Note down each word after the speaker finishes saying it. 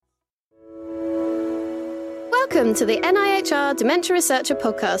Welcome to the NIHR Dementia Researcher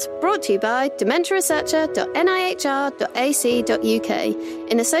podcast, brought to you by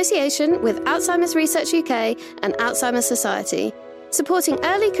dementiaresearcher.nihr.ac.uk in association with Alzheimer's Research UK and Alzheimer's Society, supporting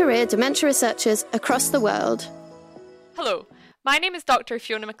early career dementia researchers across the world. Hello, my name is Dr.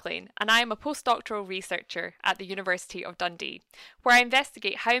 Fiona McLean and I am a postdoctoral researcher at the University of Dundee, where I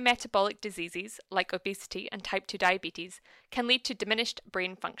investigate how metabolic diseases like obesity and type 2 diabetes can lead to diminished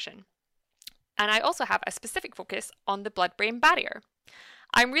brain function. And I also have a specific focus on the blood-brain barrier.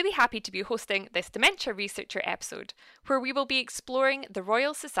 I'm really happy to be hosting this Dementia Researcher episode, where we will be exploring the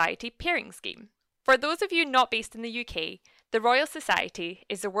Royal Society Pairing Scheme. For those of you not based in the UK, the Royal Society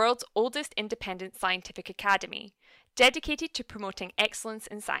is the world's oldest independent scientific academy, dedicated to promoting excellence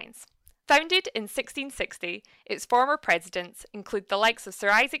in science. Founded in 1660, its former presidents include the likes of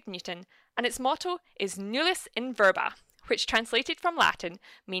Sir Isaac Newton, and its motto is Nullis in Verba, which translated from Latin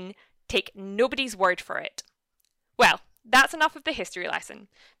mean take nobody's word for it. Well, that's enough of the history lesson,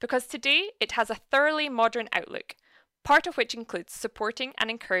 because today it has a thoroughly modern outlook, part of which includes supporting and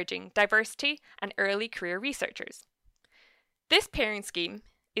encouraging diversity and early career researchers. This pairing scheme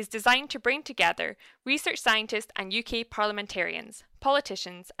is designed to bring together research scientists and UK parliamentarians,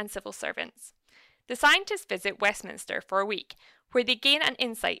 politicians and civil servants. The scientists visit Westminster for a week, where they gain an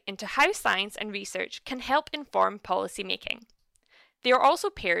insight into how science and research can help inform policy making. They are also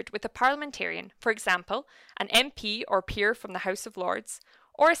paired with a parliamentarian, for example, an MP or peer from the House of Lords,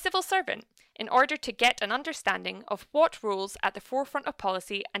 or a civil servant, in order to get an understanding of what roles at the forefront of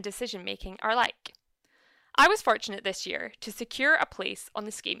policy and decision making are like. I was fortunate this year to secure a place on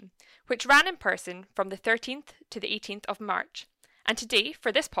the scheme, which ran in person from the 13th to the 18th of March. And today,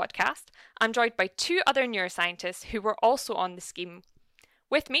 for this podcast, I'm joined by two other neuroscientists who were also on the scheme.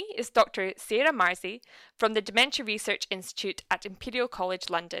 With me is Dr. Sarah Marsey from the Dementia Research Institute at Imperial College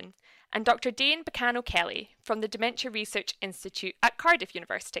London and Dr. Dane Bacano-Kelly from the Dementia Research Institute at Cardiff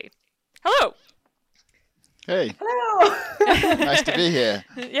University. Hello! Hey. Hello! Nice to be here.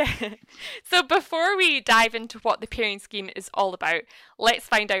 Yeah. So before we dive into what the pairing scheme is all about, let's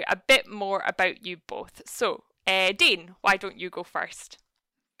find out a bit more about you both. So, Dane, why don't you go first?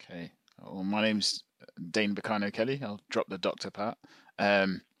 Okay. Well, my name's Dane Bacano-Kelly. I'll drop the doctor part.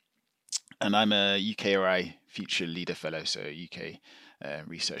 And I'm a UKRI Future Leader Fellow, so UK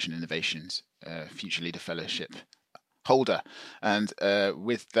Research and Innovations Future Leader Fellowship holder. And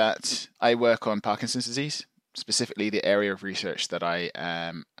with that, I work on Parkinson's disease. Specifically, the area of research that I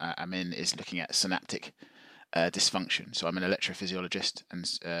am in is looking at synaptic dysfunction. So I'm an electrophysiologist and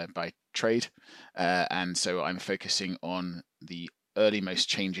by trade, and so I'm focusing on the earlymost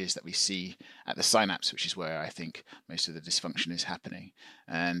changes that we see at the synapse, which is where I think most of the dysfunction is happening.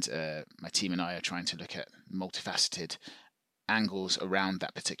 And my team and I are trying to look at multifaceted angles around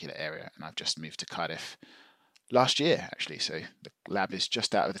that particular area. And I've just moved to Cardiff last year, actually. So the lab is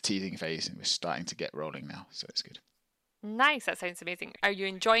just out of the teething phase and we're starting to get rolling now. So it's good. Nice. That sounds amazing. Are you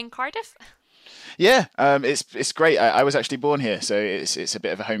enjoying Cardiff? Yeah, it's great. I was actually born here, so it's a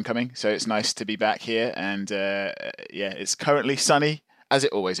bit of a homecoming. So it's nice to be back here, and it's currently sunny, as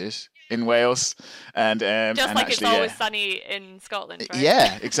it always is in Wales, and just and like actually, it's always sunny in Scotland, right?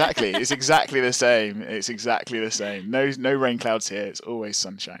 Yeah, exactly. It's exactly the same. It's exactly the same. No rain clouds here. It's always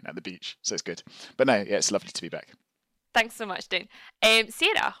sunshine at the beach, so it's good. But no, yeah, it's lovely to be back. Thanks so much, Dane.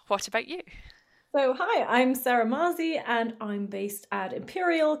 Sarah, what about you? So, hi, I'm Sarah Marsey and I'm based at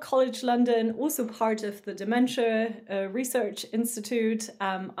Imperial College London, also part of the Dementia Research Institute.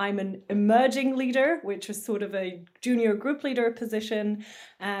 I'm an emerging leader, which is sort of a junior group leader position,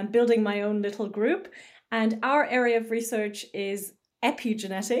 building my own little group. And our area of research is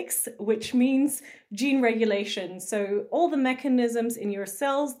epigenetics, which means gene regulation. So all the mechanisms in your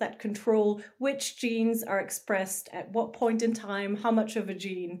cells that control which genes are expressed at what point in time, how much of a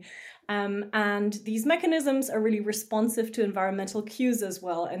gene. And these mechanisms are really responsive to environmental cues as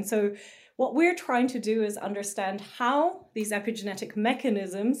well. And so what we're trying to do is understand how these epigenetic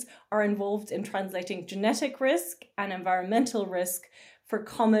mechanisms are involved in translating genetic risk and environmental risk for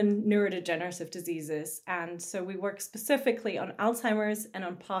common neurodegenerative diseases. And so we work specifically on Alzheimer's and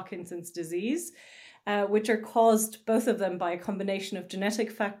on Parkinson's disease, which are caused, both of them, by a combination of genetic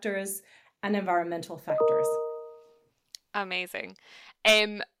factors and environmental factors. Amazing.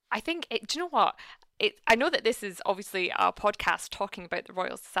 I think, do you know what? I know that this is obviously a podcast talking about the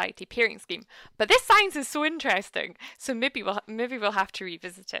Royal Society Peering Scheme, but this science is so interesting, so maybe we'll have to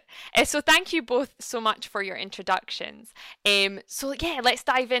revisit it. So thank you both so much for your introductions. So yeah, let's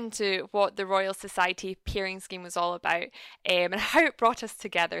dive into what the Royal Society Peering Scheme was all about, and how it brought us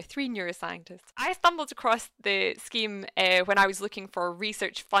together, 3 neuroscientists. I stumbled across the scheme when I was looking for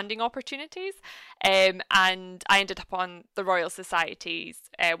research funding opportunities, and I ended up on the Royal Society's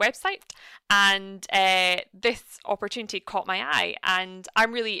website, and this opportunity caught my eye, and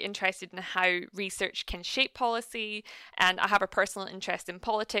I'm really interested in how research can shape policy, and I have a personal interest in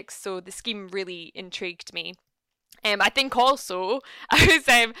politics, so the scheme really intrigued me. I think also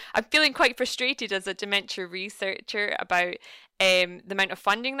I'm feeling quite frustrated as a dementia researcher about the amount of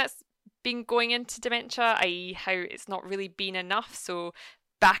funding that's been going into dementia, i.e. how it's not really been enough. So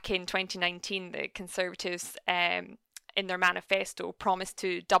back in 2019, the Conservatives in their manifesto promised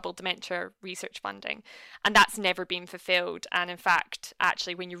to double dementia research funding, and that's never been fulfilled. And in fact,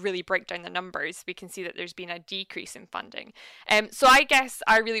 actually, when you really break down the numbers, we can see that there's been a decrease in funding. So I guess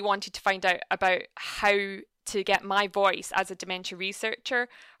I really wanted to find out about how to get my voice as a dementia researcher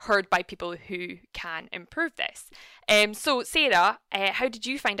heard by people who can improve this. So Sarah, how did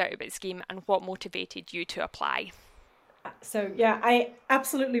you find out about the scheme, and what motivated you to apply? So yeah, I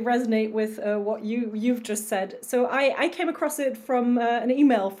absolutely resonate with what you've just said. So I came across it from an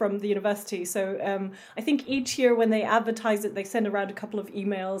email from the university. So I think each year when they advertise it, they send around a couple of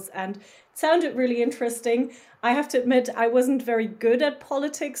emails, and it sounded really interesting. I have to admit, I wasn't very good at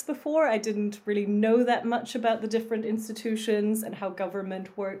politics before. I didn't really know that much about the different institutions and how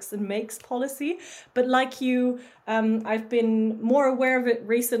government works and makes policy. But like you, I've been more aware of it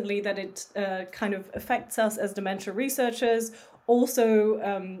recently, that it kind of affects us as dementia researchers, also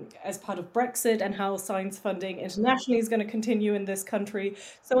as part of Brexit, and how science funding internationally is going to continue in this country.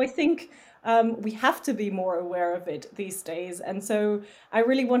 So I think we have to be more aware of it these days. And so I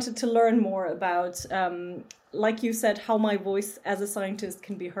really wanted to learn more about, like you said, how my voice as a scientist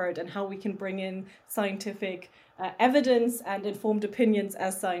can be heard, and how we can bring in scientific evidence and informed opinions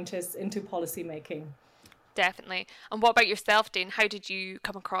as scientists into policy making. Definitely. And what about yourself, Dane? How did you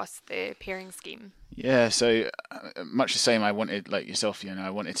come across the peering scheme? Yeah, so much the same. I wanted, like yourself, I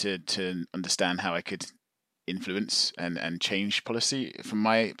wanted to understand how I could influence and change policy. From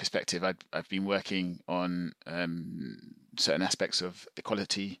my perspective, I've been working on certain aspects of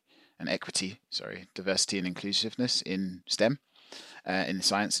diversity and inclusiveness in STEM, in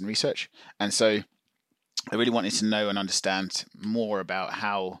science and research. And so I really wanted to know and understand more about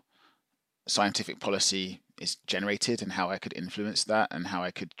how scientific policy is generated, and how I could influence that, and how I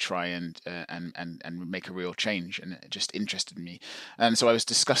could try and make a real change. And it just interested me. And so I was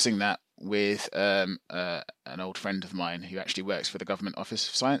discussing that with an old friend of mine who actually works for the Government Office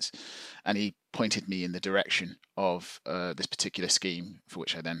of Science, and he pointed me in the direction of this particular scheme, for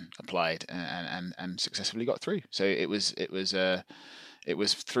which I then applied and successfully got through. So it was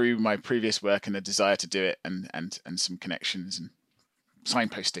through my previous work and the desire to do it, and some connections and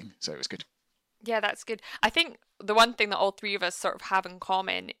signposting. So it was good. Yeah, that's good. I think the one thing that all 3 of us sort of have in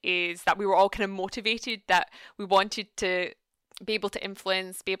common is that we were all kind of motivated, that we wanted to be able to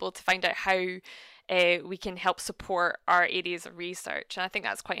influence, be able to find out how we can help support our areas of research. And I think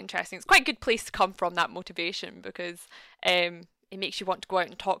that's quite interesting. It's quite a good place to come from, that motivation, because it makes you want to go out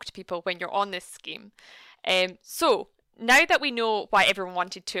and talk to people when you're on this scheme. So now that we know why everyone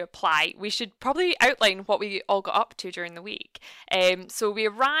wanted to apply, we should probably outline what we all got up to during the week. So we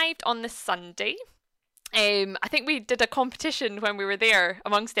arrived on the Sunday. I think we did a competition when we were there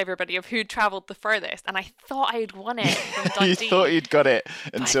amongst everybody of who'd travelled the furthest, and I thought I'd won it from Dundee. You thought you'd got it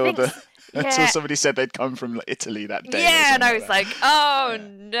until until somebody said they'd come from Italy that day. Yeah, and I was like, oh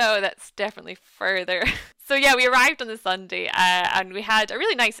no, that's definitely further. So yeah, we arrived on the Sunday, and we had a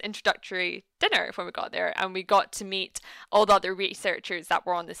really nice introductory dinner when we got there, and we got to meet all the other researchers that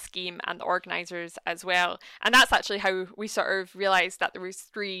were on the scheme and the organisers as well. And that's actually how we sort of realised that there was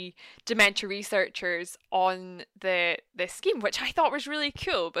 3 dementia researchers on the scheme, which I thought was really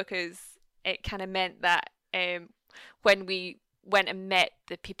cool, because it kind of meant that when we went and met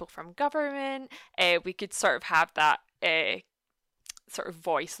the people from government, we could sort of have that sort of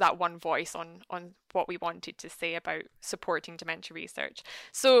voice, that one voice on what we wanted to say about supporting dementia research.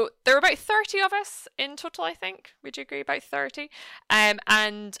 So there were about 30 of us in total, I think. Would you agree? About 30?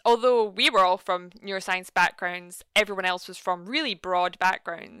 And although we were all from neuroscience backgrounds, everyone else was from really broad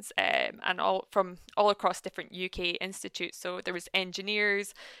backgrounds, and all across different UK institutes. So there was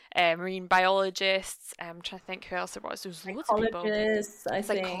engineers, marine biologists, I'm trying to think who else there was. There was loads of people.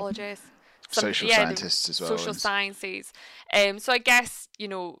 Psychologists. Social scientists as well. Social sciences. So I guess,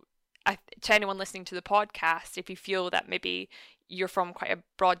 to anyone listening to the podcast, if you feel that maybe you're from quite a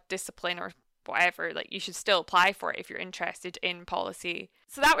broad discipline or whatever, like you should still apply for it if you're interested in policy.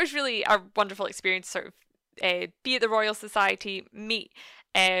 So that was really a wonderful experience, sort of be at the Royal Society, meet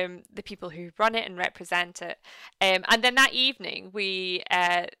the people who run it and represent it. And then that evening we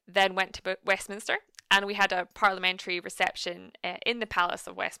then went to Westminster, and we had a parliamentary reception in the Palace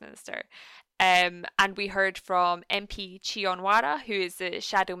of Westminster. And we heard from MP Chi Onwara, who is the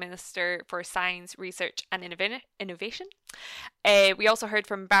Shadow Minister for Science, Research and Innovation. We also heard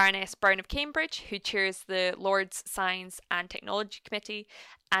from Baroness Brown of Cambridge, who chairs the Lords Science and Technology Committee.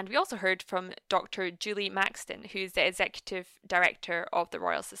 And we also heard from Dr. Julie Maxton, who is the Executive Director of the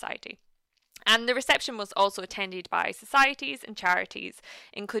Royal Society. And the reception was also attended by societies and charities,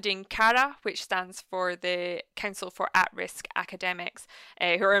 including CARA, which stands for the Council for At-Risk Academics,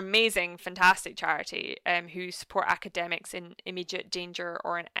 who are an amazing, fantastic charity who support academics in immediate danger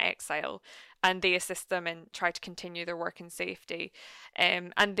or in exile. And they assist them and try to continue their work in safety.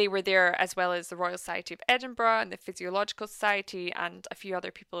 And they were there, as well as the Royal Society of Edinburgh and the Physiological Society and a few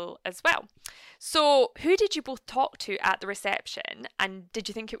other people as well. So who did you both talk to at the reception, and did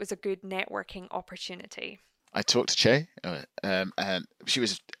you think it was a good networking opportunity? I talked to Che, and she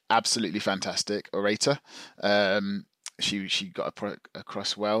was absolutely fantastic orator. She got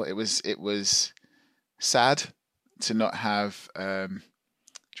across well. It was sad to not have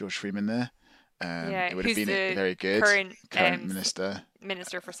George Freeman there. It would have been very good. Current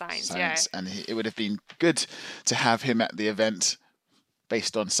Minister for Science. Yeah. And it would have been good to have him at the event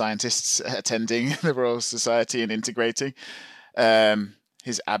based on scientists attending the Royal Society and integrating.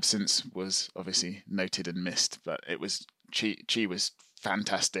 His absence was obviously noted and missed, but it was Chi was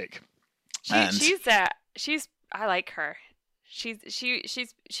fantastic. I like her. She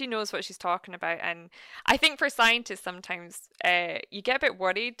knows what she's talking about, and I think for scientists sometimes you get a bit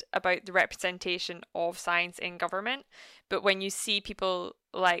worried about the representation of science in government, but when you see people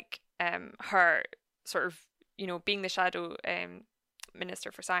like her sort of, you know, being the shadow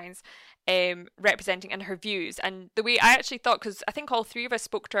Minister for Science, representing and her views, and the way I actually thought, because I think all three of us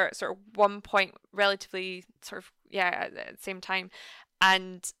spoke to her at sort of one point relatively sort of at the same time,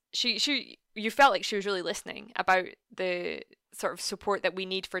 and you felt like she was really listening about the sort of support that we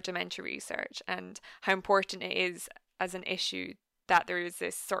need for dementia research and how important it is as an issue that there is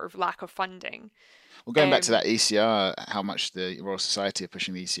this sort of lack of funding. Well, going back to that ECR, how much the Royal Society are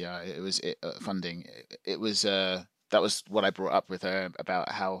pushing the ECR, funding. It was that was what I brought up with her about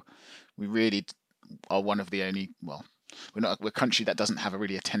how we really are one of the only, well, we're a country that doesn't have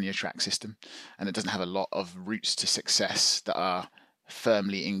a tenure track system, and it doesn't have a lot of routes to success that are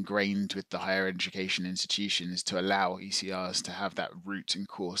firmly ingrained with the higher education institutions to allow ECRs to have that route and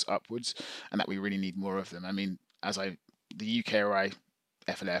course upwards, and that we really need more of them. I mean, the UKRI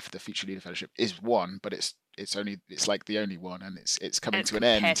FLF, the Future Leader Fellowship, is one, but it's like the only one, and it's coming to an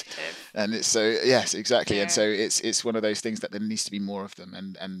end, and it's so yes, exactly, yeah. And so it's one of those things that there needs to be more of them,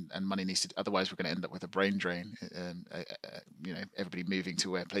 and money needs to. Otherwise, we're going to end up with a brain drain. Everybody moving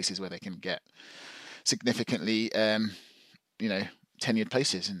to places where they can get significantly, tenured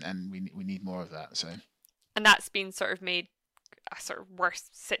places, and we need more of that. So, and that's been sort of made a sort of worse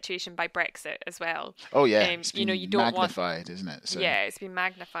situation by Brexit as well. Oh yeah, it's been you don't magnified, isn't it? So, yeah, it's been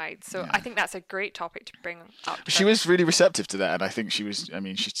magnified. So yeah. I think that's a great topic to bring up. She was really receptive to that, and I think she was. I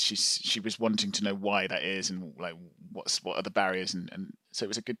mean, she was wanting to know why that is, and like what are the barriers, and so it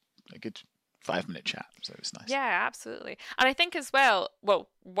was a good 5-minute chat. So it was nice. Yeah, absolutely. And I think as well,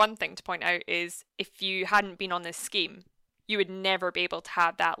 one thing to point out is if you hadn't been on this scheme, you would never be able to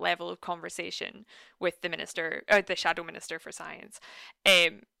have that level of conversation with the minister, or the Shadow Minister for Science.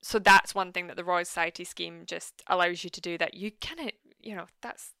 So that's one thing that the Royal Society scheme just allows you to do, that you kind of,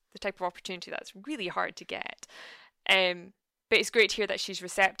 that's the type of opportunity that's really hard to get. But it's great to hear that she's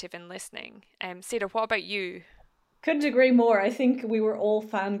receptive and listening. Sarah, what about you? Couldn't agree more. I think we were all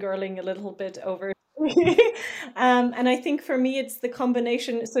fangirling a little bit over and I think for me it's the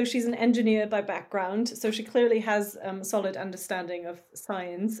combination. So she's an engineer by background, so she clearly has solid understanding of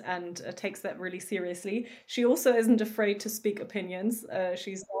science and takes that really seriously. She also isn't afraid to speak opinions.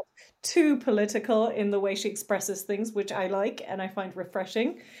 She's not too political in the way she expresses things, which I like and I find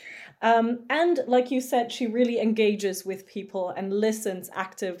refreshing. And like you said, she really engages with people and listens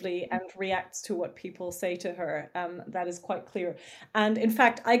actively and reacts to what people say to her. That is quite clear. And in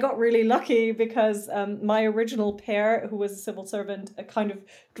fact, I got really lucky because my original pair, who was a civil servant, kind of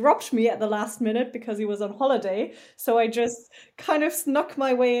dropped me at the last minute because he was on holiday. So I just kind of snuck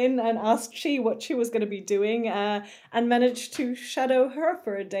my way in and asked Chi what she was going to be doing, and managed to shadow her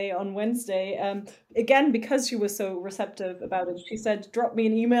for a day on Wednesday. again, because she was so receptive about it, she said, drop me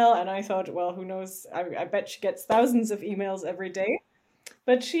an email. And I thought, well, who knows? I bet she gets thousands of emails every day.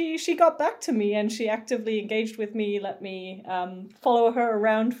 But she got back to me, and she actively engaged with me, let me follow her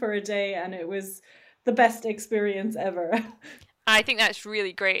around for a day, and it was the best experience ever. I think that's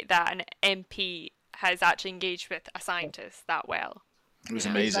really great that an MP has actually engaged with a scientist that well. It was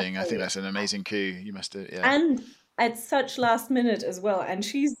amazing. Exactly. I think that's an amazing coup. You must have, yeah. And at such last minute as well. And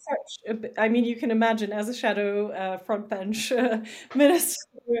she's I mean, you can imagine as a shadow frontbench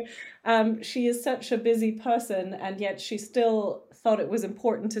minister, she is such a busy person, and yet she still thought it was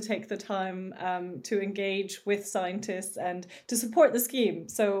important to take the time to engage with scientists and to support the scheme.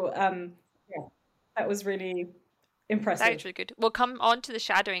 So yeah, that was really impressive. That's really good. We'll come on to the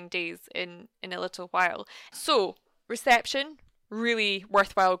shadowing days in a little while. So, reception, really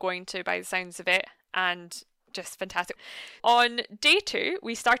worthwhile going to by the sounds of it, and just fantastic. On day 2,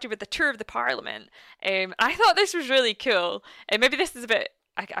 we started with the tour of the Parliament. I thought this was really cool. Maybe this is a bit,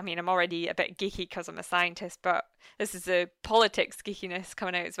 I mean, I'm already a bit geeky because I'm a scientist, but this is a politics geekiness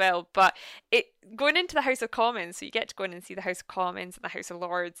coming out as well. But going into the House of Commons, so you get to go in and see the House of Commons and the House of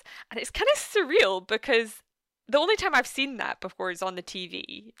Lords, and it's kind of surreal because the only time I've seen that before is on the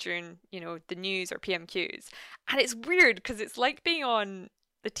TV during, the news or PMQs. And it's weird because it's like being on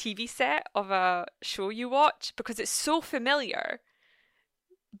the TV set of a show you watch because it's so familiar,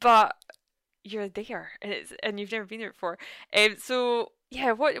 but you're there and you've never been there before. So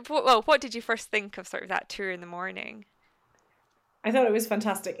yeah, what did you first think of sort of that tour in the morning? I thought it was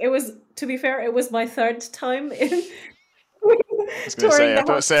fantastic. It was, to be fair, it was my third time in. I was going to say, I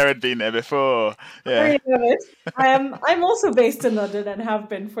thought Sarah had been there before. Yeah. I'm also based in London and have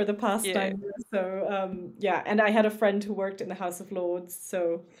been for the past 9 years. So, and I had a friend who worked in the House of Lords.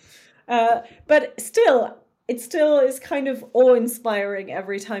 So, but still, it still is kind of awe-inspiring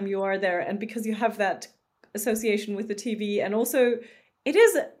every time you are there. And because you have that association with the TV, and also it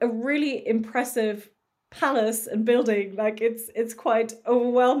is a really impressive palace and building. Like it's quite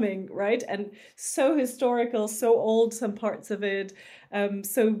overwhelming, right? And so historical, so old, some parts of it,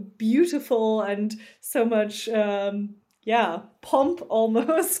 so beautiful, and so much pomp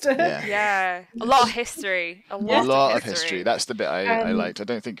almost. Yeah, a lot of history. A lot of history. That's the bit I liked. I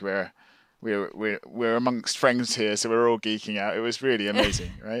don't think we're amongst friends here, so we're all geeking out. It was really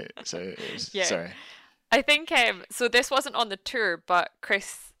amazing, right? So it was, sorry. I think so this wasn't on the tour, but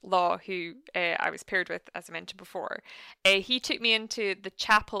Chris Law, who I was paired with, as I mentioned before, he took me into the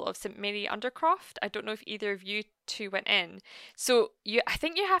chapel of St Mary Undercroft. I don't know if either of you two went in. So I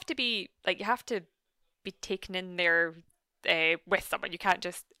think you have to be taken in there with someone. You can't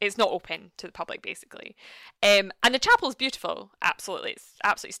just, it's not open to the public basically. And the chapel is beautiful, absolutely. It's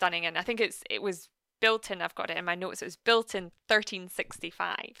absolutely stunning, and I think it was built in, I've got it in my notes, it was built in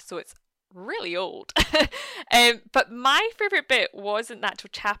 1365, so it's really old. But my favourite bit wasn't the actual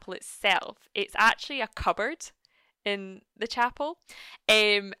chapel itself. It's actually a cupboard in the chapel.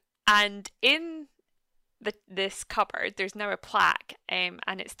 And in this cupboard, there's now a plaque, and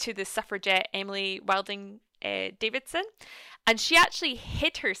it's to the suffragette Emily Wilding Davidson. And she actually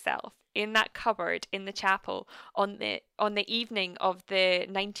hid herself in that cupboard in the chapel on the evening of the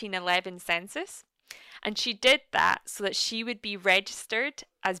 1911 census. And she did that so that she would be registered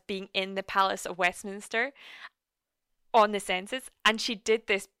as being in the Palace of Westminster on the census. And she did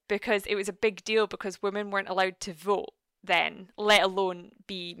this because it was a big deal, because women weren't allowed to vote then, let alone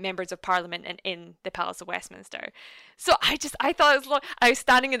be members of Parliament and in the Palace of Westminster. So I thought it was I was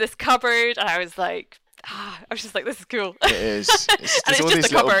standing in this cupboard and I was like, I was just like, this is cool. It is. It's all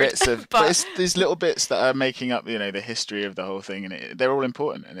these little bits but it's these little bits that are making up, the history of the whole thing, and they're all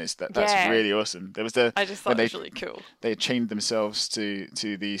important, and that's really awesome. There was I just thought it was really cool. They chained themselves to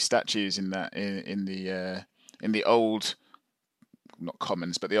the statues in the old, not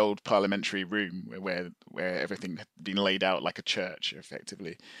Commons, but the old parliamentary room where everything had been laid out like a church,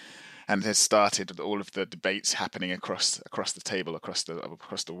 effectively. And has started all of the debates happening across the table, across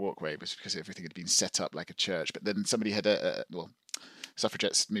the walkway, because everything had been set up like a church. But then somebody had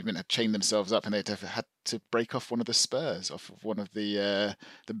suffragettes movement had chained themselves up, and they'd have had to break off one of the spurs off of one of the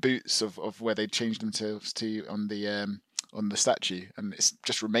boots of where they'd changed themselves to on the statue, and it's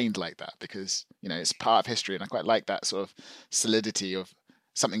just remained like that because it's part of history, and I quite like that sort of solidity of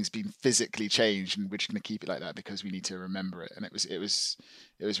something's been physically changed, and we're just going to keep it like that because we need to remember it. And it was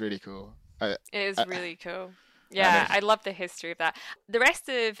really cool. It is really cool. Yeah, I love the history of that. The rest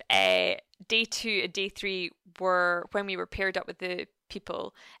of day 2 and day 3 were when we were paired up with the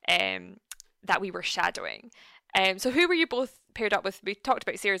people that we were shadowing. So who were you both paired up with? We talked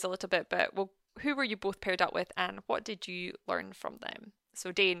about Sarah's a little bit, but who were you both paired up with, and what did you learn from them?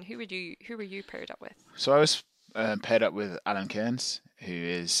 So Dane, who were you paired up with? So I was paired up with Alan Cairns, who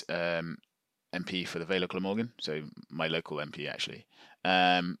is MP for the Vale of Glamorgan, so my local MP actually.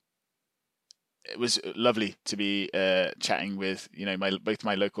 It was lovely to be chatting with both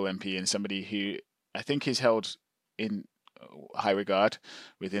my local MP and somebody who I think is held in high regard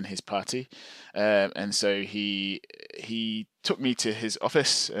within his party, and so he took me to his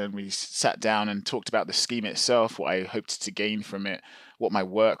office and we sat down and talked about the scheme itself, what I hoped to gain from it, what my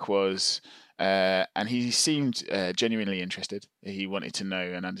work was. And he seemed genuinely interested. He wanted to know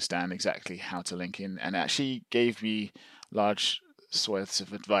and understand exactly how to link in, and actually gave me large swaths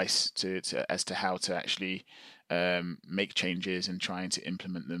of advice as to how to actually make changes and trying to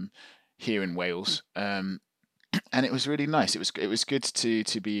implement them here in Wales. And it was really nice. It was good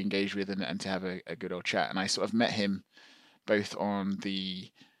to be engaged with and to have a good old chat. And I sort of met him both on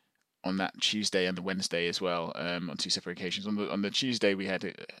that Tuesday and the Wednesday as well, on two separate occasions. On the Tuesday we had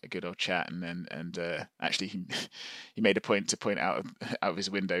a good old chat, and actually he made a point to point out of his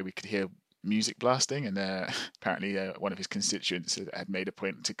window we could hear music blasting, and apparently one of his constituents had made a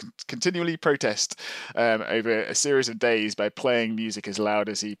point to continually protest over a series of days by playing music as loud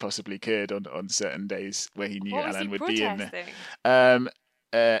as he possibly could on certain days where he knew Alan would be in there.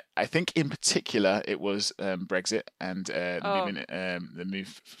 I think in particular it was Brexit and the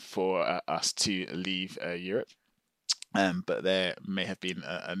move for us to leave Europe. But there may have been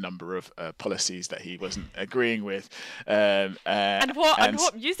a number of policies that he wasn't agreeing with. And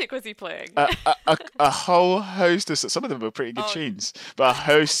what music was he playing? A whole host of, some of them were pretty good tunes, but a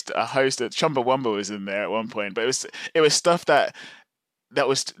host of Chumbawamba was in there at one point. But it was stuff that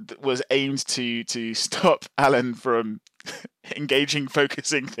was aimed to stop Alan from engaging,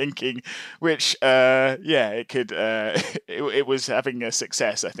 focusing, thinking, which it could it was having a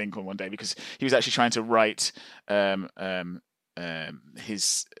success, I think, on one day, because he was actually trying to write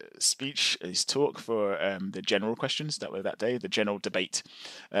his speech, his talk for the general questions that were that day, the general debate,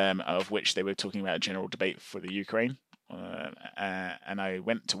 of which they were talking about a general debate for the Ukraine. And I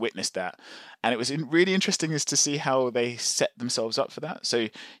went to witness that, and it was really interesting as to see how they set themselves up for that. So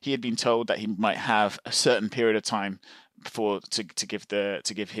he had been told that he might have a certain period of time to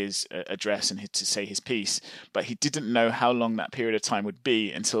give his address and to say his piece, but he didn't know how long that period of time would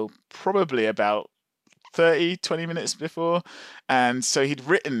be until probably about 20 minutes before. And so he'd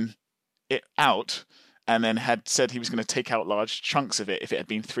written it out and then had said he was going to take out large chunks of it if it had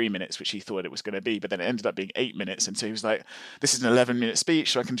been 3 minutes, which he thought it was going to be, but then it ended up being 8 minutes. And so he was like, this is an 11-minute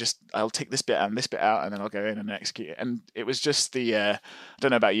speech, so I'll take this bit out and this bit out, and then I'll go in and execute it. And it was just I don't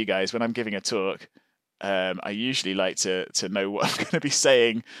know about you guys, when I'm giving a talk, I usually like to know what I'm going to be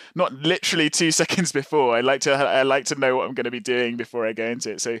saying, not literally 2 seconds before. I like to know what I'm going to be doing before I go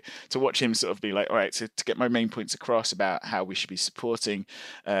into it. So to watch him sort of be like, all right, so to get my main points across about how we should be supporting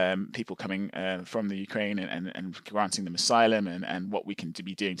people coming from the Ukraine and granting them asylum and what we can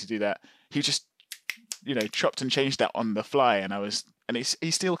be doing to do that, he just chopped and changed that on the fly, and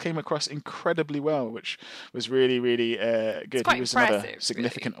he still came across incredibly well, which was really, really good. He was another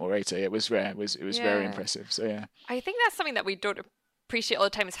significant orator. It was rare. It was very impressive. So yeah, I think that's something that we don't appreciate all the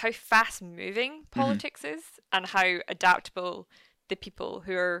time, is how fast moving politics is, and how adaptable the people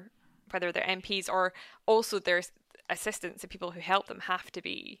who are, whether they're MPs or also their assistants, the people who help them, have to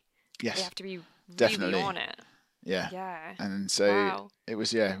be. Yes, they have to be definitely really on it. Yeah. And so it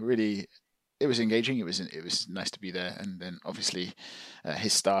was really. It was engaging. It was nice to be there, and then obviously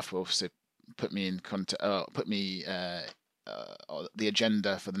his staff will also put me in contact. Put me the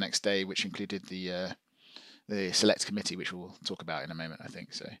agenda for the next day, which included the select committee, which we'll talk about in a moment, I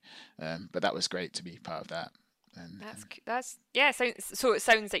think. So, but that was great to be part of that. And So it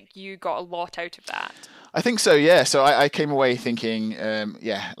sounds like you got a lot out of that. I think so, yeah. So I came away thinking,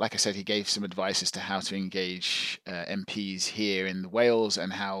 like I said, he gave some advice as to how to engage MPs here in Wales,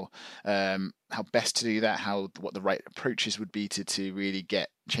 and how best to do that, what the right approaches would be to really get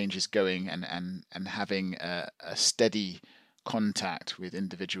changes going, and having a steady contact with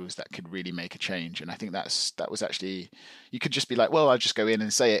individuals that could really make a change. And I think that was actually, you could just be like, well, I'll just go in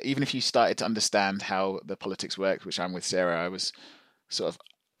and say it. Even if you started to understand how the politics worked, which I'm with Sarah, I was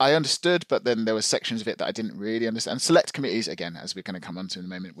I understood, but then there were sections of it that I didn't really understand. Select committees, again, as we're going to come on to in a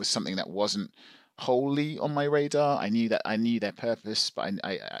moment, was something that wasn't wholly on my radar. I knew their purpose, but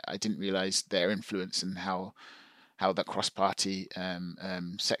I didn't realize their influence and how that cross-party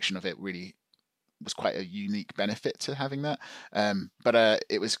section of it really was quite a unique benefit to having that. But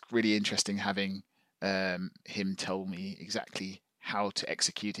it was really interesting having him tell me exactly how to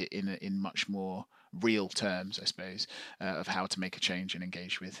execute it in much more real terms, I suppose, of how to make a change and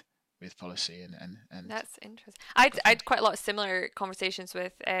engage with policy and That's interesting. I'd quite a lot of similar conversations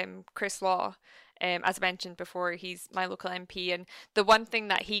with Chris Law. As I mentioned before, he's my local MP, and the one thing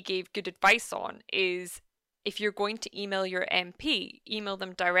that he gave good advice on is if you're going to email your MP, email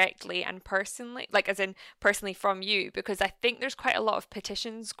them directly and personally, like as in personally from you, because I think there's quite a lot of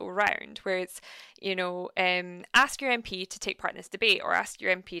petitions go around where it's, ask your MP to take part in this debate or ask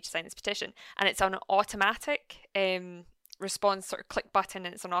your MP to sign this petition, and it's on an automatic response sort of click button,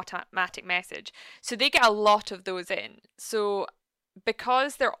 and it's an automatic message. So they get a lot of those in. So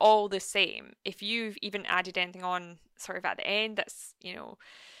because they're all the same, if you've even added anything on sort of at the end that's,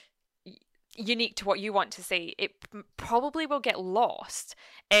 unique to what you want to say, it probably will get lost.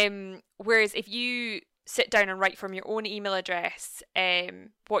 Whereas if you sit down and write from your own email address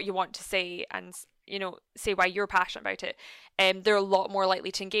what you want to say and say why you're passionate about it, they're a lot more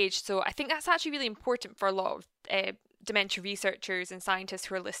likely to engage. So I think that's actually really important for a lot of dementia researchers and scientists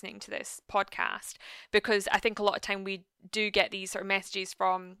who are listening to this podcast, because I think a lot of time we do get these sort of messages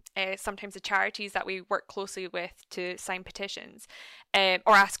from sometimes the charities that we work closely with to sign petitions,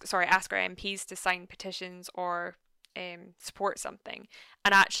 or ask our MPs to sign petitions or support something,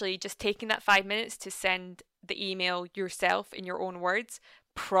 and actually just taking that 5 minutes to send the email yourself in your own words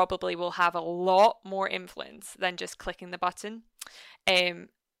probably will have a lot more influence than just clicking the button.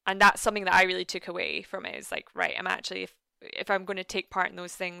 And that's something that I really took away from it, is like, right, I'm actually, if I'm going to take part in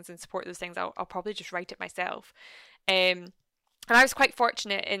those things and support those things, I'll probably just write it myself. And I was quite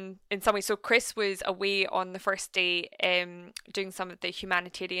fortunate in some ways. So Chris was away on the first day doing some of the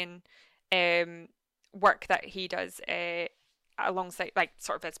humanitarian work that he does alongside, like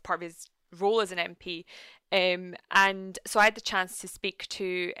sort of as part of his role as an MP. And so I had the chance to speak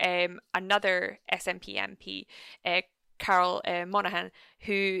to another SNP MP, Carol Monaghan,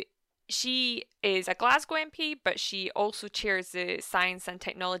 who she is a Glasgow MP, but she also chairs the Science and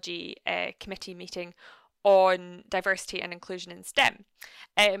Technology Committee meeting on diversity and inclusion in STEM.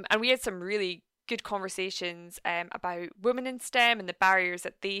 And we had some really good conversations about women in STEM and the barriers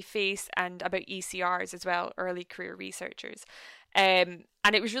that they face, and about ECRs as well, early career researchers. And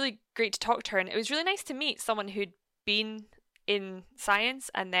it was really great to talk to her, and it was really nice to meet someone who'd been in science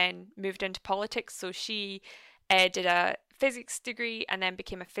and then moved into politics. So she did a physics degree and then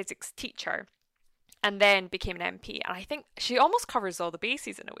became a physics teacher and then became an MP. And I think she almost covers all the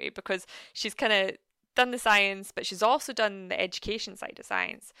bases in a way, because she's kind of done the science, but she's also done the education side of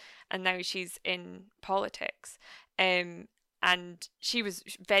science, and now she's in politics. And she was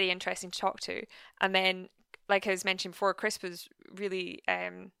very interesting to talk to. And then, like I was mentioning before, Chris was really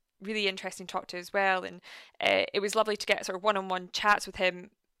really interesting to talk to as well. And it was lovely to get sort of one-on-one chats with him,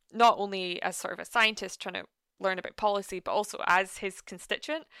 not only as sort of a scientist trying to learn about policy, but also as his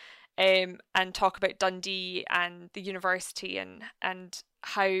constituent, and talk about Dundee and the university and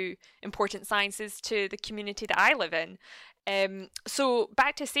how important science is to the community that I live in. So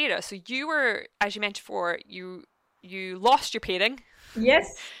back to Sarah. So you were, as you mentioned before, you lost your pairing. Yes,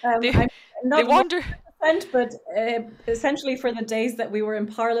 they not wander. But essentially for the days that we were in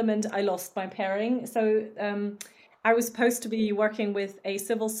Parliament, I lost my pairing. So I was supposed to be working with a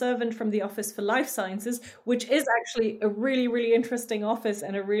civil servant from the Office for Life Sciences, which is actually a really, really interesting office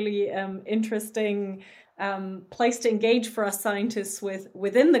and a really interesting place to engage for us scientists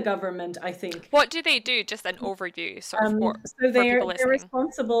within the government, I think. What do they do? Just an overview, sort of. So they're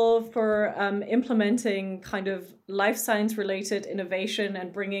responsible for implementing kind of life science related innovation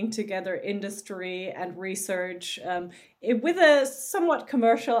and bringing together industry and research with a somewhat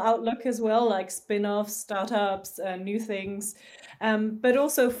commercial outlook as well, like spin-offs, startups, new things, but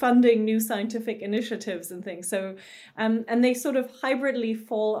also funding new scientific initiatives and things. So, and they sort of hybridly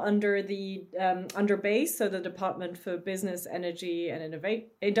fall under the under BASE, so the Department for Business, Energy and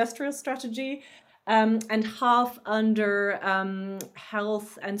Industrial Strategy, and half under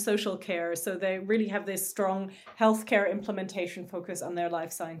health and social care. So they really have this strong healthcare implementation focus on their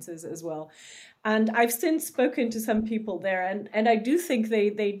life sciences as well. And I've since spoken to some people there, and I do think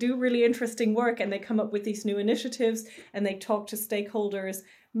they do really interesting work, and they come up with these new initiatives, and they talk to stakeholders,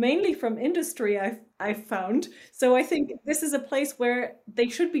 mainly from industry, I've found. So I think this is a place where they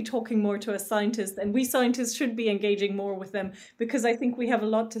should be talking more to us scientists, and we scientists should be engaging more with them, because I think we have a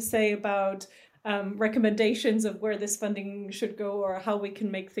lot to say about recommendations of where this funding should go or how we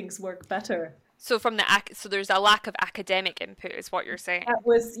can make things work better. So so there's a lack of academic input, is what you're saying. That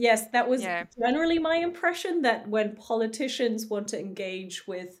was generally my impression, that when politicians want to engage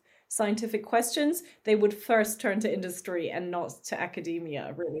with scientific questions, they would first turn to industry and not to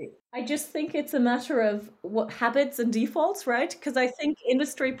academia, really. I just think it's a matter of what habits and defaults, right? Because I think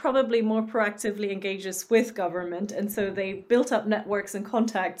industry probably more proactively engages with government, and so they built up networks and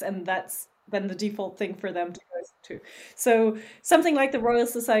contacts, and that's then the default thing for them to go to. So something like the Royal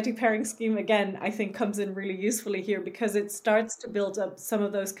Society pairing scheme, again, I think comes in really usefully here because it starts to build up some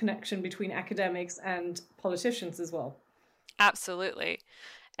of those connection between academics and politicians as well. Absolutely.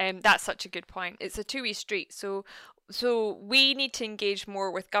 That's such a good point. It's a two-way street. So we need to engage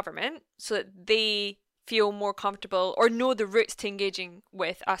more with government so that they feel more comfortable or know the routes to engaging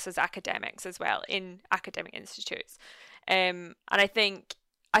with us as academics as well in academic institutes. And I think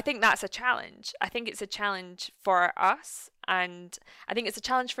that's a challenge. I think it's a challenge for us, and I think it's a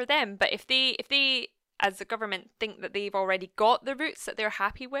challenge for them. But if they as the government think that they've already got the routes that they're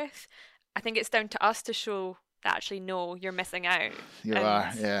happy with, I think it's down to us to show that actually, no, you're missing out. And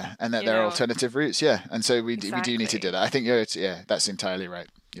that there are alternative routes, and so we do need to do that. I think that's entirely right.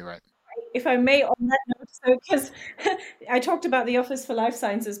 You're right. If I may, on that note, so because I talked about the Office for Life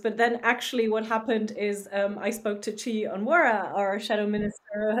Sciences, but then actually what happened is I spoke to Chi Onwurah, our Shadow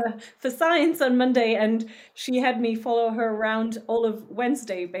Minister for Science, on Monday, and she had me follow her around all of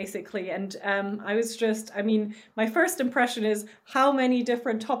Wednesday, basically. And my first impression is how many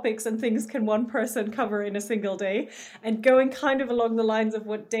different topics and things can one person cover in a single day? And going kind of along the lines of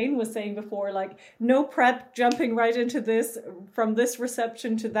what Dane was saying before, like no prep, jumping right into this, from this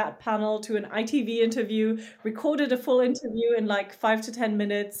reception to that panel, to an ITV interview, recorded a full interview in like 5 to 10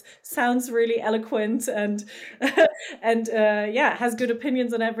 minutes, sounds really eloquent and has good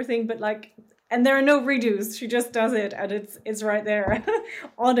opinions on everything, but and there are no redos. She just does it, and it's right there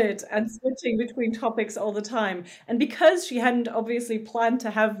on it, and switching between topics all the time. And because she hadn't obviously planned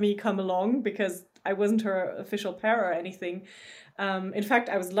to have me come along, because I wasn't her official pair or anything. In fact,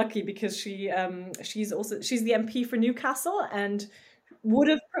 I was lucky because she's the MP for Newcastle, and would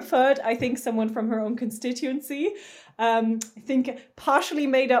have preferred, I think, someone from her own constituency. I think partially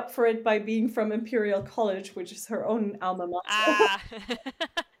made up for it by being from Imperial College, which is her own alma mater.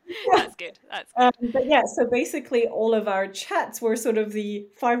 That's good. But yeah, so basically all of our chats were sort of the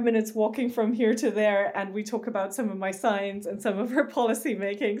 5 minutes walking from here to there, and we talk about some of my science and some of her policy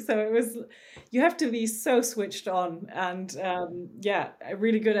making. So it was, you have to be so switched on, and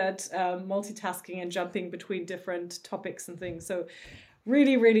really good at multitasking and jumping between different topics and things. So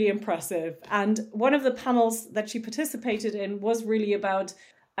really, really impressive. And one of the panels that she participated in was really about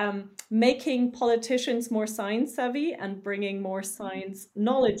making politicians more science savvy and bringing more science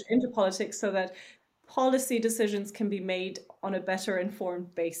knowledge into politics so that policy decisions can be made on a better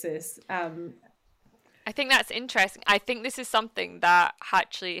informed basis. I think that's interesting. I think this is something that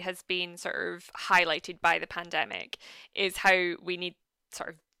actually has been sort of highlighted by the pandemic, is how we need sort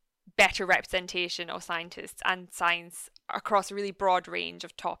of better representation of scientists and science across a really broad range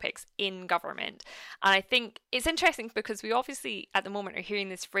of topics in government. And I think it's interesting because we obviously at the moment are hearing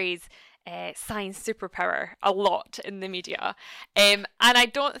this phrase science superpower a lot in the media, and I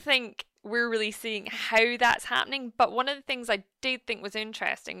don't think we're really seeing how that's happening. But one of the things I did think was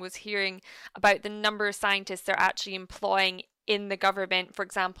interesting was hearing about the number of scientists they're actually employing in the government, for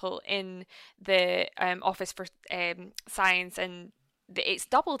example in the Office for Science, and it's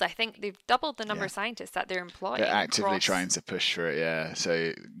doubled. I think they've doubled the number of scientists that they're employing. They're actively trying to push for it,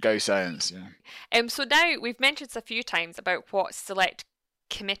 so go science. So now we've mentioned a few times about what select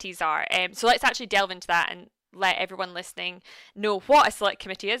committees are, so let's actually delve into that and let everyone listening know what a select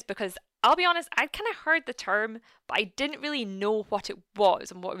committee is, because I'll be honest, I'd kind of heard the term, but I didn't really know what it was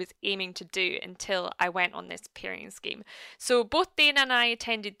and what it was aiming to do until I went on this pairing scheme. So both Dana and I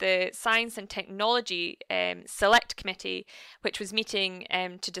attended the Science and Technology Select Committee, which was meeting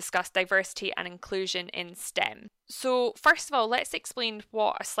to discuss diversity and inclusion in STEM. So first of all, let's explain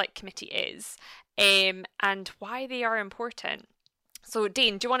what a select committee is and why they are important. So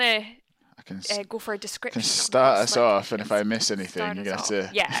Dane, do you want to go for a description? Can start us off, and if I miss anything, you're gonna have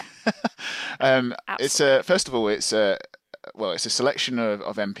to. Yeah. It's first of all, it's a selection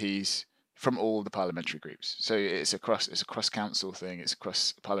of MPs from all the parliamentary groups. So it's a cross council thing. It's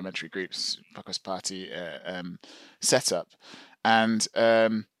across parliamentary groups, across party setup, and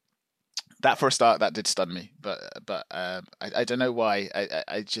that for a start that did stun me. But I don't know why.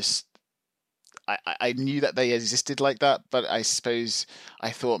 I knew that they existed like that, but I suppose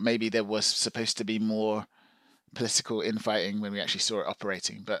I thought maybe there was supposed to be more political infighting when we actually saw it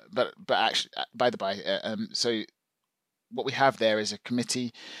operating. But actually, by the by, so what we have there is a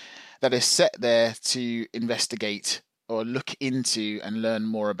committee that is set there to investigate or look into and learn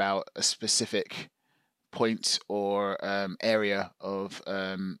more about a specific point or area of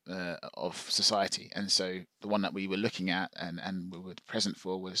society. And so the one that we were looking at and we were present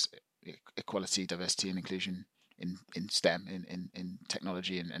for was equality, diversity, and inclusion in STEM, in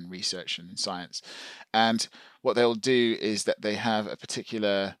technology and research and in science. And what they'll do is that they have a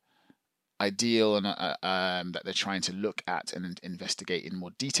particular ideal and that they're trying to look at and investigate in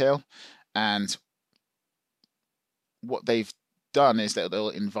more detail. And what they've done is that they'll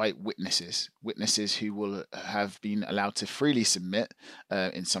invite witnesses who will have been allowed to freely submit,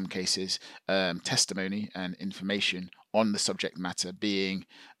 in some cases, testimony and information on the subject matter, being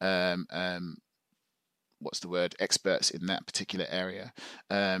experts in that particular area.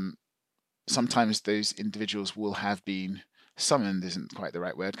 Sometimes those individuals will have been summoned, isn't quite the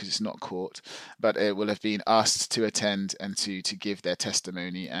right word because it's not court, but it will have been asked to attend and to give their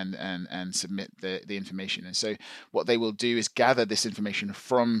testimony and submit the information. And so what they will do is gather this information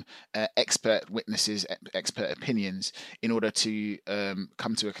from expert witnesses, expert opinions, in order to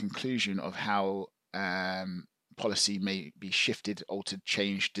come to a conclusion of how policy may be shifted, altered,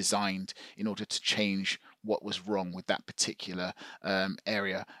 changed, designed in order to change what was wrong with that particular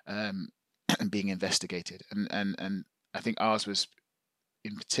area being investigated. And I think ours was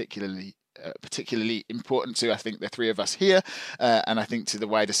in particularly important to, I think, the three of us here, and I think to the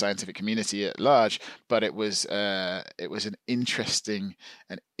wider scientific community at large. But it was an interesting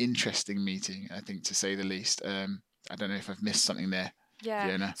meeting, I think, to say the least. I don't know if I've missed something there. Yeah.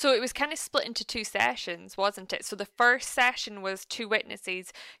 Fiona. So it was kind of split into two sessions, wasn't it? So the first session was two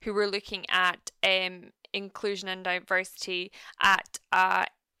witnesses who were looking at inclusion and diversity at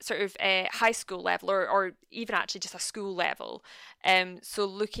sort of a high school level, or even actually just a school level. So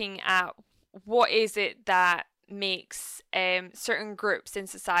looking at what is it that makes certain groups in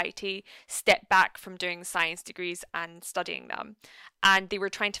society step back from doing science degrees and studying them. And they were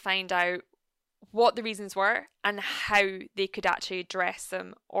trying to find out what the reasons were and how they could actually address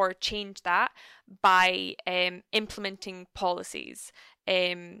them or change that by implementing policies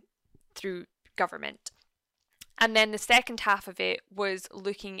through government. And then the second half of it was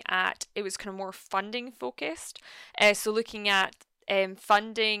looking at, it was kind of more funding focused. So looking at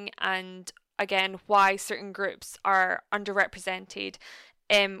funding and, again, why certain groups are underrepresented,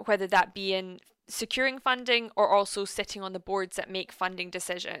 whether that be in securing funding or also sitting on the boards that make funding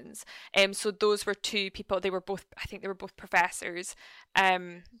decisions. So those were two people, I think they were both professors at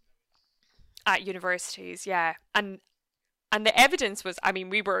universities, yeah. And the evidence was, I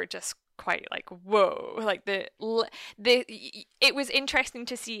mean, we were just quite like, whoa, like it was interesting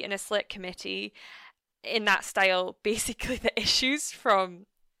to see in a select committee in that style, basically the issues from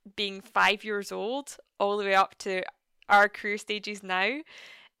being 5 years old all the way up to our career stages now.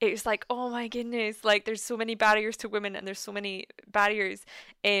 It was like, oh my goodness, like there's so many barriers to women and there's so many barriers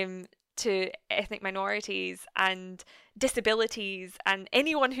to ethnic minorities and disabilities and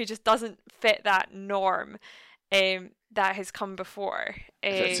anyone who just doesn't fit that norm that has come before.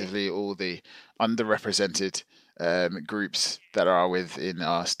 Effectively, all the underrepresented groups that are within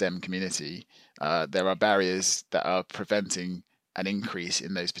our STEM community, there are barriers that are preventing an increase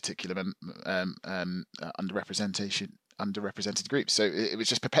in those particular underrepresented groups. So it was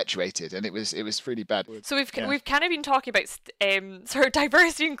just perpetuated, and it was really bad. So we've kind of been talking about sort of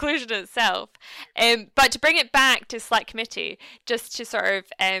diversity inclusion itself, but to bring it back to select committee, just to sort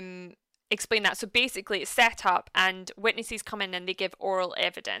of explain that. So basically it's set up and witnesses come in and they give oral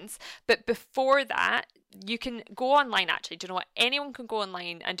evidence, but before that you can go online. Actually, do you know what, anyone can go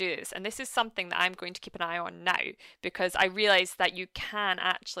online and do this, and this is something that I'm going to keep an eye on now, because I realise that you can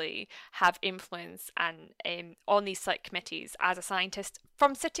actually have influence and on these select committees as a scientist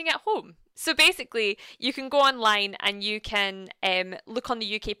from sitting at home. So basically you can go online and you can look on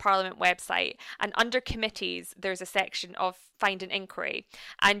the UK Parliament website, and under committees there's a section of find an inquiry,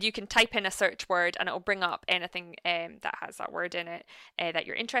 and you can type in a search word and it'll bring up anything that has that word in it that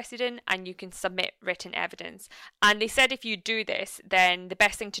you're interested in, and you can submit written evidence. And they said if you do this, then the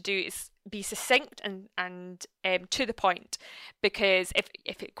best thing to do is be succinct and to the point, because if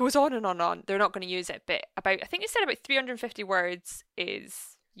it goes on and on, they're not going to use it. But I think it said about 350 words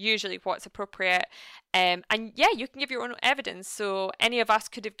is usually what's appropriate. And yeah, you can give your own evidence. So any of us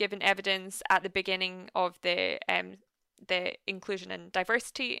could have given evidence at the beginning of the inclusion and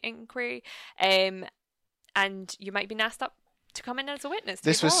diversity inquiry, and you might be asked up to come in as a witness.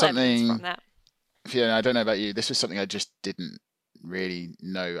 This was something from that. Fiona, I don't know about you, this was something I just didn't really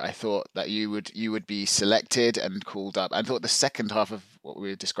know. I thought that you would be selected and called up. I thought the second half of what we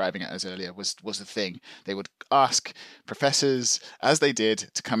were describing it as earlier was the thing. They would ask professors, as they did,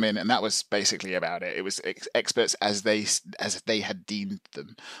 to come in, and that was basically about it. It was experts as they had deemed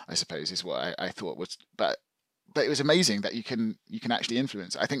them, I suppose, is what I thought was. But it was amazing that you can actually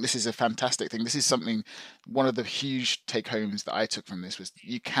influence. I think this is a fantastic thing. This is something, one of the huge take homes that I took from this was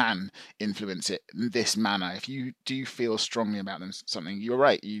you can influence it in this manner. If you do feel strongly about something, you're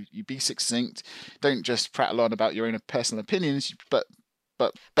right. You be succinct. Don't just prattle on about your own personal opinions, but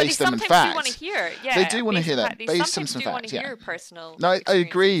base them in fact. Sometimes do want to hear. Yeah, they do want to hear that. Base some facts. Want to hear personal. No, I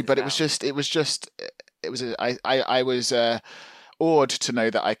agree, but well. I was awed to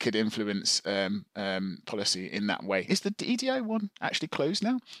know that I could influence policy in that way. Is the EDI one actually closed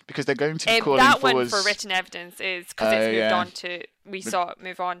now? Because they're going to be calling that for one for written evidence is because it's moved on to. We saw it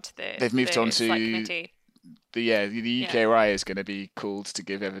move on to the. They've moved on to Select Committee. The UKRI is going to be called to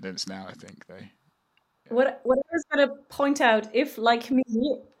give evidence now. I think though. What I was going to point out, if like me,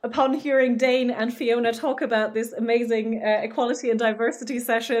 upon hearing Dane and Fiona talk about this amazing equality and diversity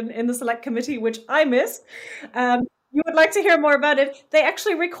session in the Select Committee, which I missed, you would like to hear more about it, they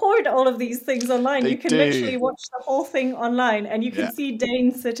actually record all of these things online. You can literally watch the whole thing online, and you can see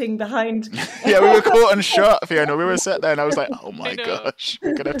Dane sitting behind. Yeah, we were caught on shot, Fiona. We were sat there, and I was like, "Oh my gosh,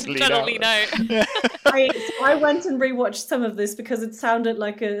 we're gonna have to lean out." I went and rewatched some of this because it sounded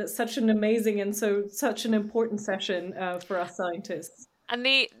like such an amazing and such an important session for us scientists. And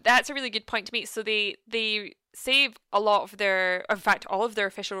that's a really good point to make. So they save a lot of in fact, all of their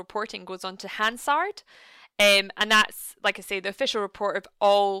official reporting goes on to Hansard. And that's, like I say, the official report of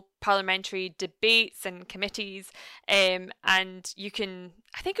all parliamentary debates and committees. And you can,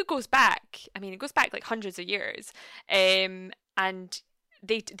 I think it goes back like hundreds of years. And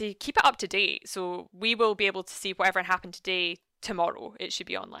they keep it up to date. So we will be able to see whatever happened today tomorrow. It should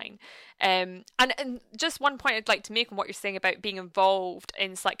be online. And just one point I'd like to make on what you're saying about being involved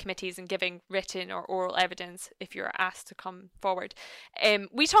in select committees and giving written or oral evidence if you're asked to come forward.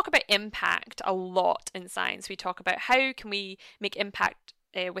 We talk about impact a lot in science. We talk about how can we make impact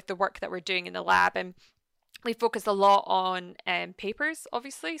with the work that we're doing in the lab, and we focus a lot on papers,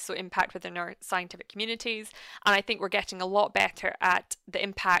 obviously, so impact within our scientific communities. And I think we're getting a lot better at the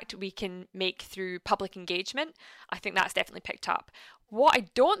impact we can make through public engagement. I think that's definitely picked up. What I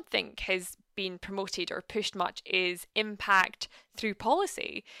don't think has been promoted or pushed much is impact through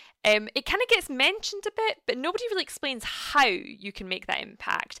policy. It kind of gets mentioned a bit, but nobody really explains how you can make that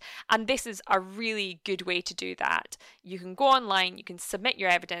impact. And this is a really good way to do that. You can go online, you can submit your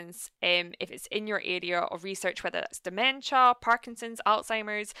evidence if it's in your area of research, whether that's dementia, Parkinson's,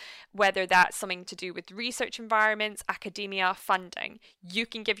 Alzheimer's, whether that's something to do with research environments, academia, funding. You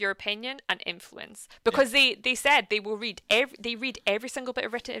can give your opinion and influence, because they said they will read every single bit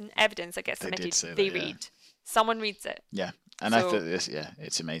of written evidence that gets submitted. They read. Someone reads it. Yeah. And I thought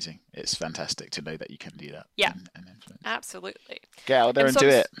it's amazing. It's fantastic to know that you can do that. Yeah, and influence. Absolutely. Get out there and do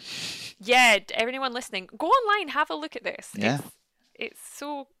it. Yeah, everyone listening, go online, have a look at this. Yeah. It's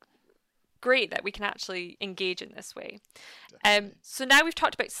so great that we can actually engage in this way. So now we've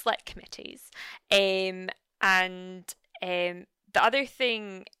talked about select committees, and the other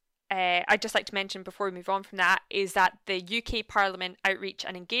thing I'd just like to mention before we move on from that is that the UK Parliament Outreach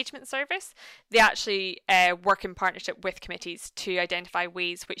and Engagement Service, they actually work in partnership with committees to identify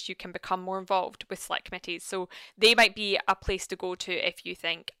ways which you can become more involved with select committees. So they might be a place to go to if you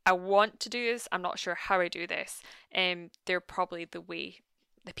think, I want to do this, I'm not sure how I do this. They're probably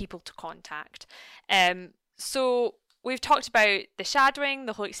the people to contact. So we've talked about the shadowing,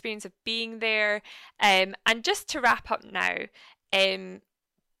 the whole experience of being there. And just to wrap up now,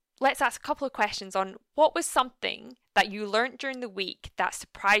 let's ask a couple of questions on what was something that you learned during the week that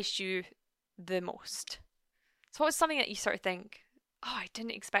surprised you the most. So what was something that you sort of think, oh, I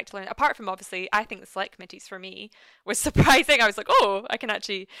didn't expect to learn? Apart from, obviously, I think the select committees for me was surprising. I was like, oh, I can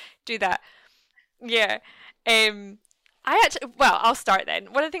actually do that. Yeah. I'll start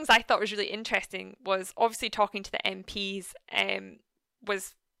then. One of the things I thought was really interesting was obviously talking to the MPs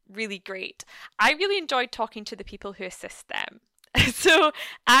was really great. I really enjoyed talking to the people who assist them. So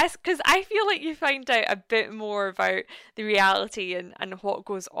because I feel like you find out a bit more about the reality and what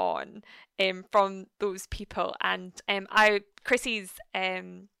goes on from those people. And Chrissy's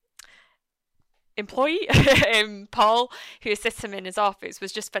employee, Paul, who assists him in his office,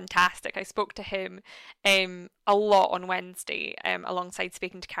 was just fantastic. I spoke to him a lot on Wednesday alongside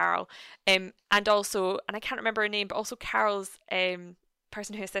speaking to Carol, and also, and I can't remember her name, but also Carol's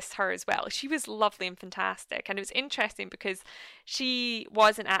person who assists her as well. She was lovely and fantastic, and it was interesting because she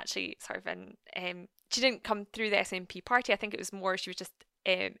wasn't actually sort of she didn't come through the SNP party. I think it was more she was just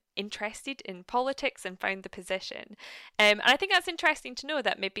interested in politics and found the position. And I think that's interesting to know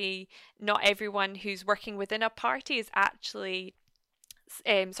that maybe not everyone who's working within a party is actually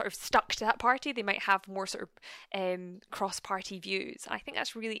sort of stuck to that party. They might have more sort of cross-party views. I think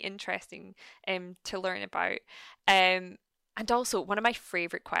that's really interesting to learn about. And also, one of my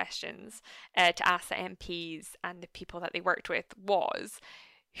favourite questions to ask the MPs and the people that they worked with was,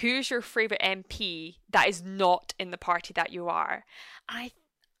 who's your favourite MP that is not in the party that you are? And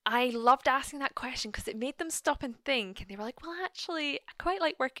I loved asking that question because it made them stop and think, and they were like, well, actually, I quite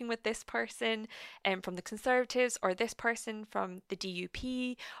like working with this person from the Conservatives, or this person from the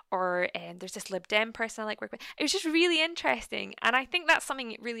DUP, or there's this Lib Dem person I like working with. It was just really interesting, and I think that's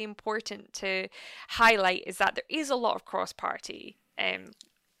something really important to highlight, is that there is a lot of cross-party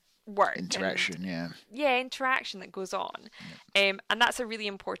work, interaction, interaction that goes on, and that's a really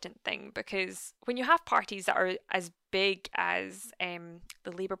important thing, because when you have parties that are as big as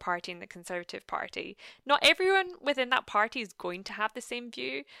the Labour Party and the Conservative Party, not everyone within that party is going to have the same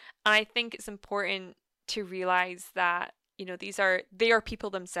view, and I think it's important to realise that, you know, they are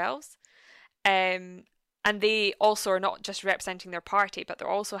people themselves, and they also are not just representing their party, but they're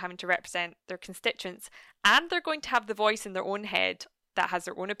also having to represent their constituents, and they're going to have the voice in their own head that has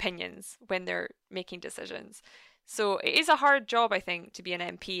their own opinions when they're making decisions. So it is a hard job, I think, to be an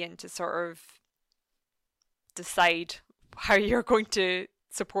MP and to sort of decide how you're going to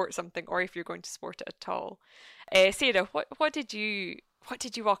support something, or if you're going to support it at all. Sarah, what did you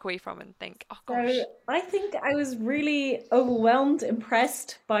walk away from and think, oh gosh? So I think I was really overwhelmed,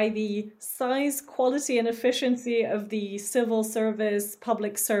 impressed by the size, quality and efficiency of the civil service,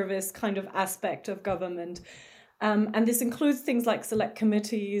 public service kind of aspect of government. And this includes things like select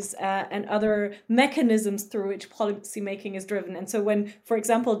committees and other mechanisms through which policy making is driven. And so when, for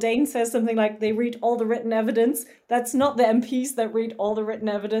example, Dane says something like they read all the written evidence, that's not the MPs that read all the written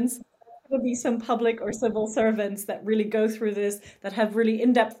evidence. There will be some public or civil servants that really go through this, that have really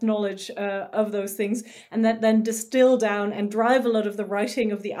in-depth knowledge of those things, and that then distill down and drive a lot of the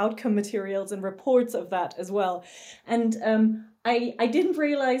writing of the outcome materials and reports of that as well. And I didn't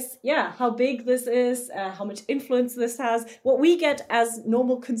realize, how big this is, how much influence this has. What we get as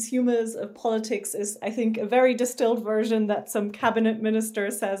normal consumers of politics is, I think, a very distilled version that some cabinet minister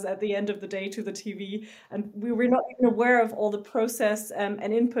says at the end of the day to the TV. And we were not even aware of all the process and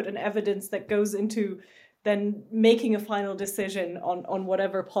input and evidence that goes into then making a final decision on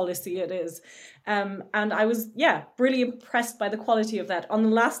whatever policy it is. And I was, really impressed by the quality of that. On the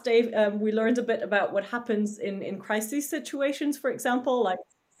last day, we learned a bit about what happens in crisis situations, for example, like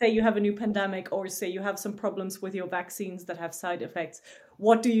say you have a new pandemic, or say you have some problems with your vaccines that have side effects.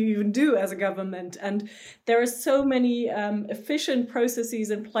 What do you even do as a government? And there are so many efficient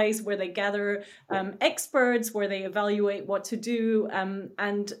processes in place where they gather experts, where they evaluate what to do.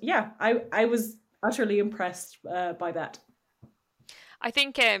 I was utterly impressed by that. I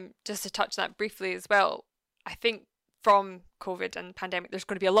think just to touch on that briefly as well, I think from COVID and pandemic, there's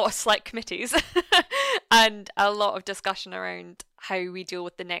going to be a lot of select committees and a lot of discussion around how we deal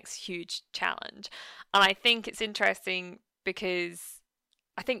with the next huge challenge. And I think it's interesting because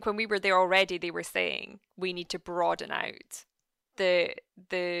I think when we were there already, they were saying we need to broaden out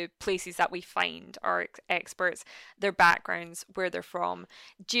the places that we find our experts, their backgrounds, where they're from,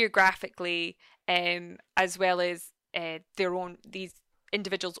 geographically, as well as these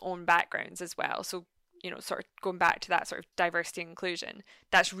individuals' own backgrounds as well. So, sort of going back to that sort of diversity and inclusion,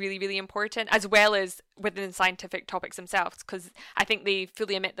 that's really, really important, as well as within scientific topics themselves, because I think they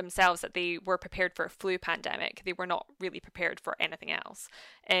fully admit themselves that they were prepared for a flu pandemic. They were not really prepared for anything else.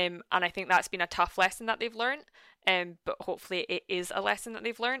 And I think that's been a tough lesson that they've learned, but hopefully it is a lesson that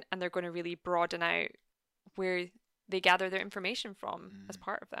they've learned, and they're going to really broaden out where they gather their information from as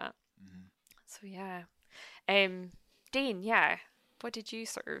part of that. Mm-hmm. So, yeah. Dane, what did you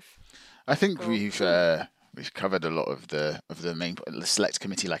sort of... I think we've covered a lot of the main select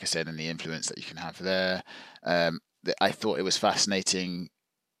committee, like I said, and the influence that you can have there. I thought it was fascinating,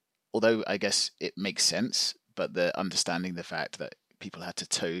 although I guess it makes sense, but the understanding the fact that people had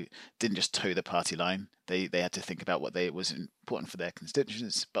to didn't just toe the party line. They had to think about what was important for their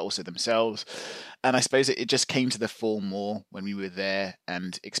constituents, but also themselves. And I suppose it just came to the fore more when we were there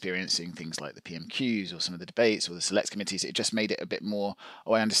and experiencing things like the PMQs or some of the debates or the select committees. It just made it a bit more,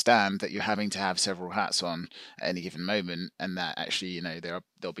 I understand that you're having to have several hats on at any given moment, and that actually,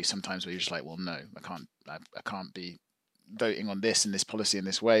 there'll be some times where you're just like, well, no, I can't be voting on this and this policy in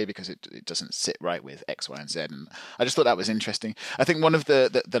this way because it doesn't sit right with X, Y, and Z. And I just thought that was interesting. I think one of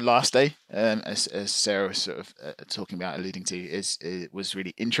the last day, as Sarah was sort of talking about, alluding to, was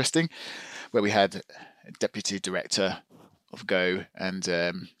really interesting, where we had Deputy Director Go and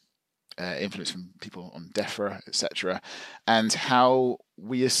influence from people on DEFRA, etc., and how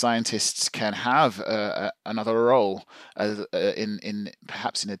we as scientists can have another role in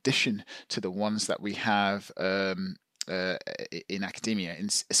perhaps in addition to the ones that we have in academia, in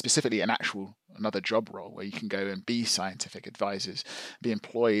specifically another job role where you can go and be scientific advisors, be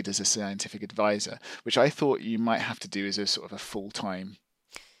employed as a scientific advisor, which I thought you might have to do as a sort of a full-time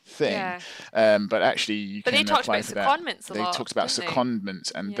thing. Yeah. But actually you can apply for that. They talked about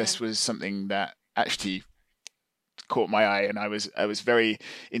secondments, and this was something that actually caught my eye, and I was very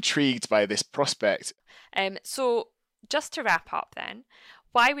intrigued by this prospect. So just to wrap up then,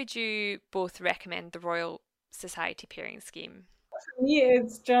 why would you both recommend the Royal Society Peering Scheme? For me,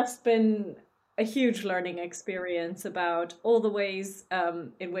 it's just been a huge learning experience about all the ways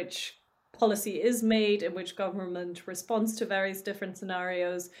in which policy is made, in which government responds to various different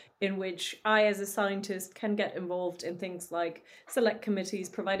scenarios, in which I as a scientist can get involved in things like select committees,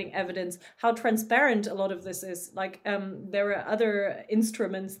 providing evidence, how transparent a lot of this is. Like there are other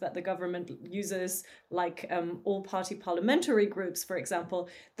instruments that the government uses, like all-party parliamentary groups, for example,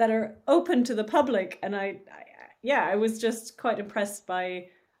 that are open to the public. And I was just quite impressed by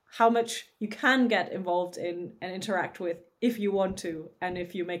how much you can get involved in and interact with if you want to, and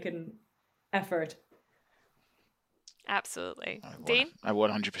if you make an effort. Absolutely. Dean? I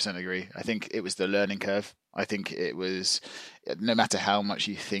 100% agree. I think it was the learning curve. I think it was, no matter how much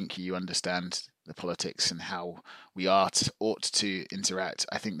you think you understand the politics and how we ought to interact,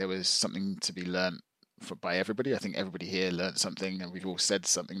 I think there was something to be learned by everybody. I think everybody here learned something, and we've all said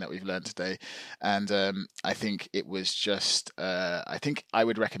something that we've learned today. And I think it was just, I think I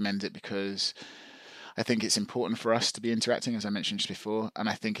would recommend it because I think it's important for us to be interacting, as I mentioned just before, and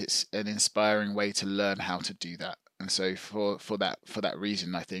I think it's an inspiring way to learn how to do that. And so for that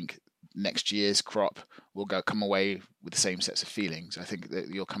reason, I think next year's crop will come away with the same sets of feelings. I think that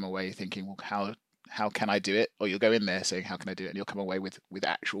you'll come away thinking, well, how can I do it? Or you'll go in there saying, how can I do it? And you'll come away with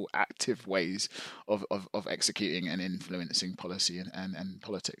actual active ways of executing and influencing policy and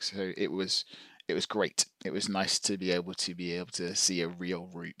politics. So it was great. It was nice to be able to see a real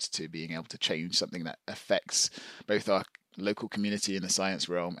route to being able to change something that affects both our local community in the science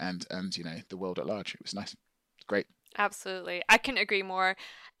realm and the world at large. It was nice. Great. Absolutely. I couldn't agree more.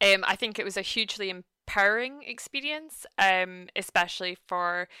 I think it was a hugely empowering experience, especially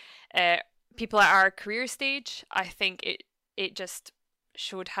for people at our career stage. I think it just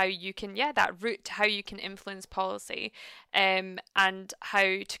showed how you can, that route to how you can influence policy, and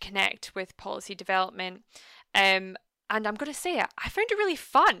how to connect with policy development. And I'm going to say it, I found it really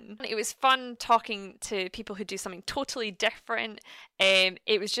fun. It was fun talking to people who do something totally different.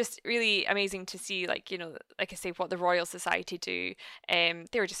 It was just really amazing to see, like I say, what the Royal Society do. They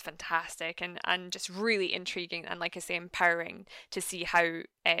were just fantastic and just really intriguing and, like I say, empowering to see how,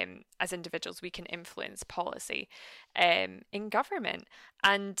 as individuals, we can influence policy in government.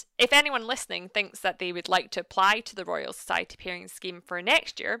 And if anyone listening thinks that they would like to apply to the Royal Society Peering Scheme for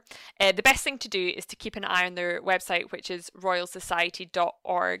next year, the best thing to do is to keep an eye on their website, which is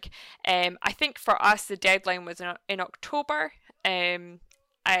royalsociety.org. I think for us the deadline was in October,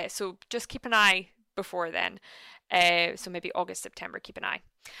 so just keep an eye before then. So maybe August, September, keep an eye.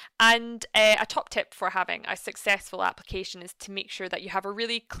 And a top tip for having a successful application is to make sure that you have a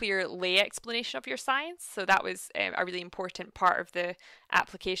really clear lay explanation of your science. So that was a really important part of the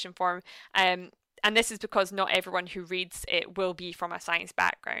application form. And this is because not everyone who reads it will be from a science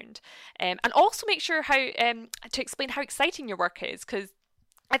background. And also make sure to explain how exciting your work is, because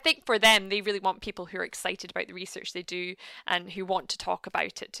I think for them, they really want people who are excited about the research they do and who want to talk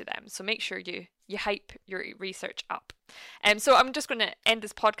about it to them. So make sure you hype your research up. So I'm just going to end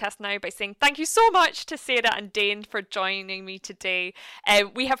this podcast now by saying thank you so much to Sarah and Dane for joining me today.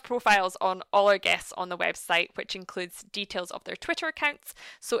 We have profiles on all our guests on the website, which includes details of their Twitter accounts.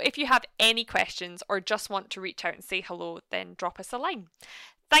 So if you have any questions or just want to reach out and say hello, then drop us a line.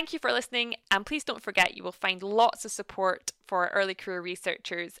 Thank you for listening, and please don't forget you will find lots of support for early career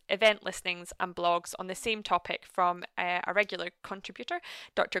researchers, event listings and blogs on the same topic from a regular contributor,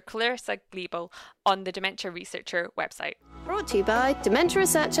 Dr. Clarissa Gleibel, on the Dementia Researcher website. Brought to you by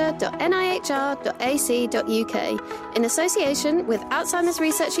dementiaresearcher.nihr.ac.uk in association with Alzheimer's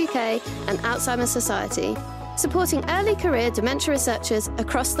Research UK and Alzheimer's Society, supporting early career dementia researchers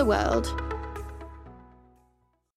across the world.